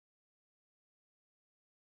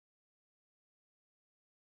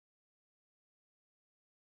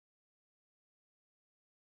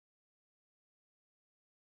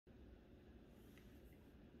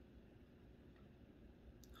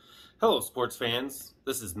Hello, sports fans.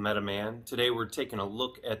 This is MetaMan. Today we're taking a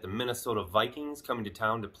look at the Minnesota Vikings coming to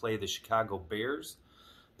town to play the Chicago Bears.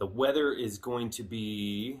 The weather is going to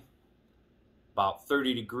be about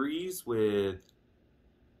 30 degrees with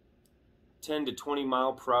 10 to 20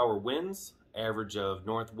 mile per hour winds, average of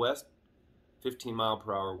northwest 15 mile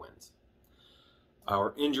per hour winds.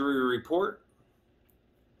 Our injury report,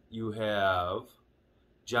 you have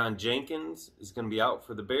John Jenkins is going to be out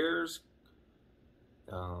for the Bears.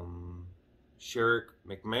 Sherrick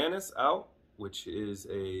McManus out, which is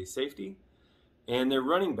a safety, and their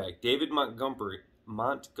running back David Montgomery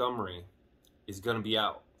is going to be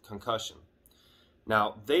out, concussion.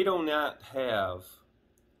 Now they do not have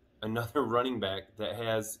another running back that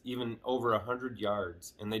has even over 100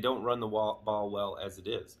 yards, and they don't run the ball well as it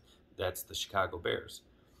is. That's the Chicago Bears.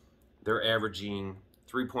 They're averaging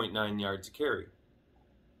 3.9 yards a carry.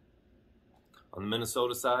 On the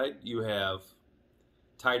Minnesota side, you have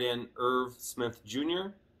tight end Irv Smith Jr.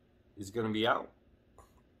 is going to be out.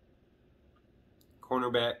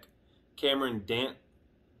 Cornerback Cameron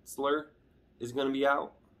Dantzler is going to be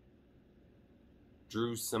out.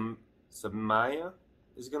 Drew Samaya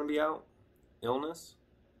is going to be out, illness.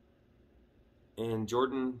 And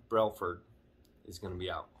Jordan Brelford is going to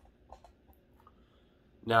be out.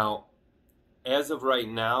 Now, as of right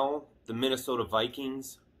now, the Minnesota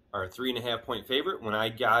Vikings are a 3.5 point favorite. When I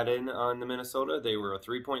got in on the Minnesota, they were a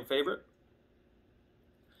 3-point favorite.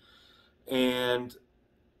 And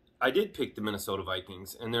I did pick the Minnesota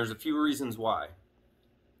Vikings, and there's a few reasons why.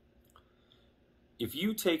 If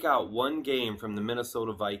you take out one game from the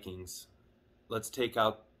Minnesota Vikings, let's take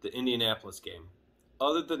out the Indianapolis game.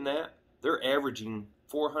 Other than that, they're averaging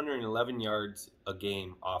 411 yards a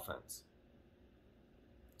game offense.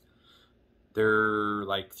 They're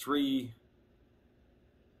like 3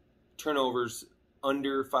 turnovers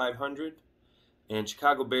under 500, and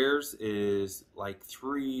Chicago Bears is like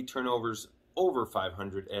 3 turnovers over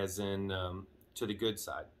 500, as in to the good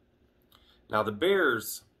side. Now the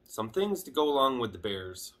Bears, some things to go along with the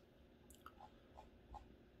Bears.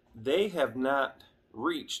 They have not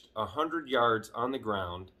reached 100 yards on the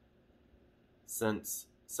ground since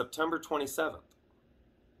September 27th.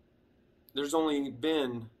 There's only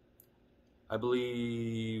been, I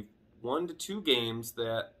believe, 1 to 2 games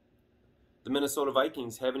that the Minnesota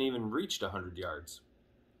Vikings haven't even reached 100 yards.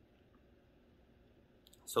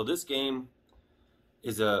 So this game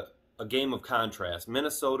is a game of contrast.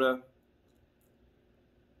 Minnesota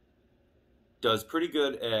does pretty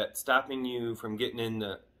good at stopping you from getting in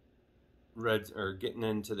the getting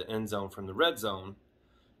into the end zone from the red zone.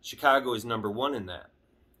 Chicago is number 1 in that.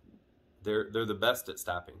 They're the best at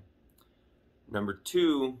stopping. Number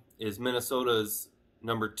 2 is Minnesota's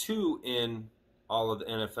number 2 in all of the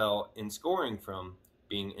NFL in scoring from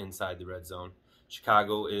being inside the red zone.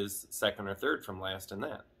 Chicago is 2nd or 3rd from last in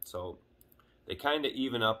that. So they kind of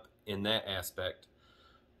even up in that aspect.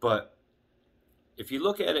 But if you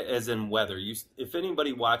look at it as in weather, if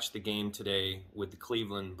anybody watched the game today with the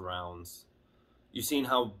Cleveland Browns, you've seen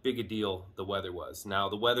how big a deal the weather was. Now,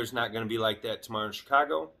 the weather's not going to be like that tomorrow in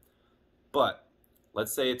Chicago, but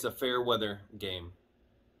let's say it's a fair weather game.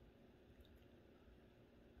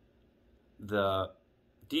 The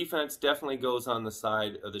defense definitely goes on the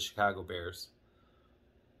side of the Chicago Bears.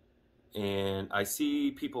 And I see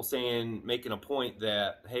people making a point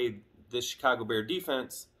that, hey, this Chicago Bear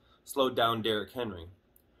defense slowed down Derrick Henry.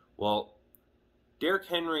 Well, Derrick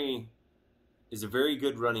Henry is a very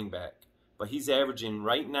good running back, but he's averaging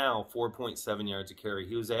right now 4.7 yards a carry.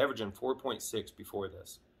 He was averaging 4.6 before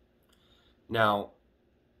this. Now,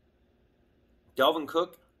 Dalvin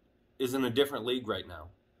Cook is in a different league right now.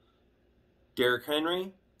 Derrick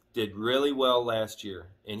Henry did really well last year,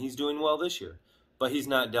 and he's doing well this year, but he's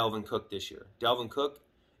not Dalvin Cook this year. Dalvin Cook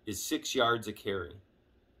is 6 yards a carry.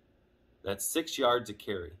 That's 6 yards a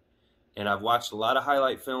carry. And I've watched a lot of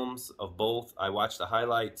highlight films of both. I watched the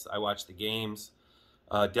highlights. I watched the games.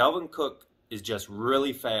 Dalvin Cook is just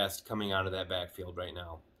really fast coming out of that backfield right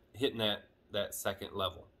now, hitting that second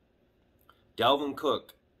level. Dalvin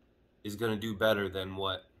Cook is going to do better than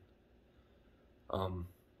what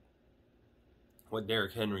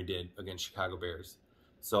Derrick Henry did against Chicago Bears.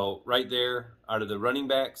 So right there, out of the running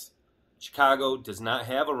backs, Chicago does not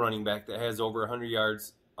have a running back that has over 100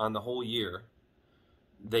 yards on the whole year.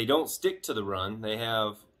 They don't stick to the run. They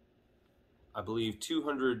have, I believe,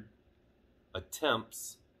 200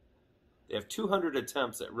 attempts. They have 200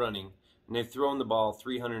 attempts at running, and they've thrown the ball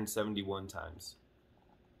 371 times.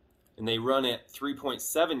 And they run at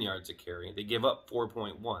 3.7 yards a carry. They give up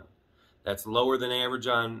 4.1. That's lower than average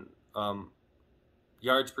on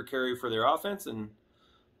yards per carry for their offense, and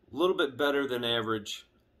a little bit better than average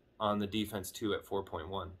on the defense too at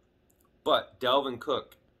 4.1. But Dalvin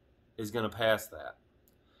Cook is going to pass that.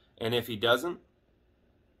 And if he doesn't,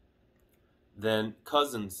 then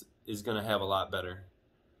Cousins is going to have a lot better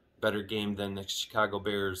game than the Chicago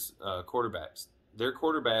Bears quarterbacks. Their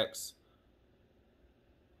quarterbacks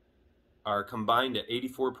are combined at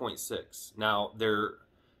 84.6. Now, their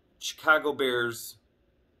Chicago Bears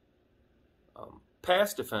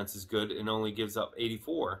pass defense is good and only gives up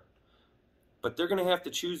 84. But they're going to have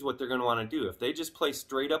to choose what they're going to want to do. If they just play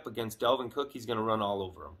straight up against Dalvin Cook, he's going to run all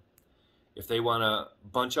over them. If they want to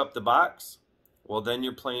bunch up the box, well, then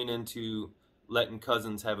you're playing into letting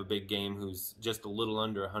Cousins have a big game, who's just a little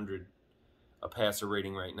under 100 a passer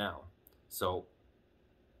rating right now. So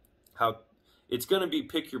it's going to be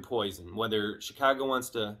pick your poison, whether Chicago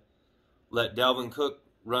wants to let Dalvin Cook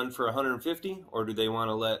run for 150, or do they want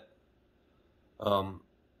to let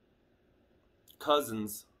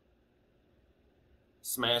Cousins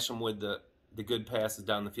smash him with the good passes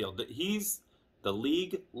down the field. He's the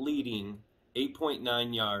league leading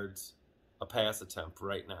 8.9 yards a pass attempt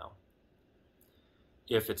right now.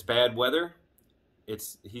 If it's bad weather,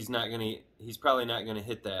 he's probably not gonna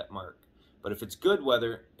hit that mark. But if it's good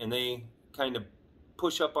weather and they kind of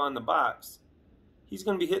push up on the box, he's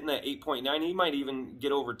gonna be hitting that 8.9. He might even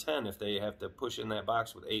get over 10 if they have to push in that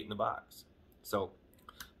box with 8 in the box. So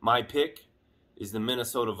my pick is the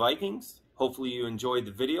Minnesota Vikings. Hopefully you enjoyed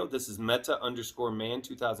the video. This is Meta_Man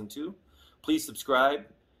 2002. Please subscribe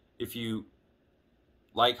if you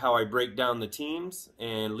like how I break down the teams,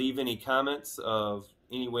 and leave any comments of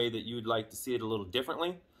any way that you'd like to see it a little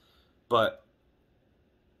differently. But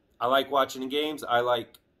I like watching the games. I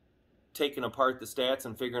like taking apart the stats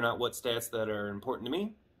and figuring out what stats that are important to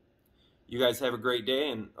me. You guys have a great day,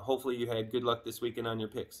 and hopefully you had good luck this weekend on your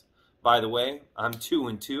picks. By the way, I'm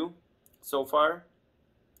 2-2 so far.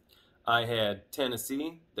 I had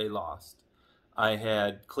Tennessee, they lost. I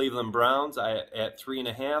had Cleveland Browns at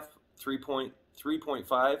 3.5,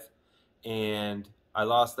 3.5, and I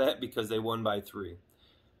lost that because they won by 3.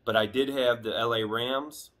 But I did have the LA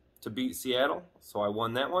Rams to beat Seattle, so I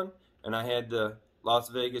won that one. And I had the Las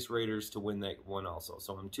Vegas Raiders to win that one also.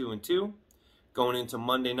 So I'm 2-2 going into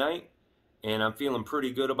Monday night, and I'm feeling pretty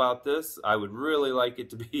good about this. I would really like it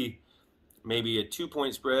to be maybe a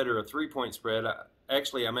 2-point spread or a 3-point spread.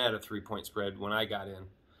 Actually, I'm at a 3-point spread when I got in.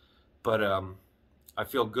 But I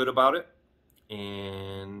feel good about it,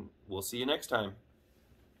 and we'll see you next time.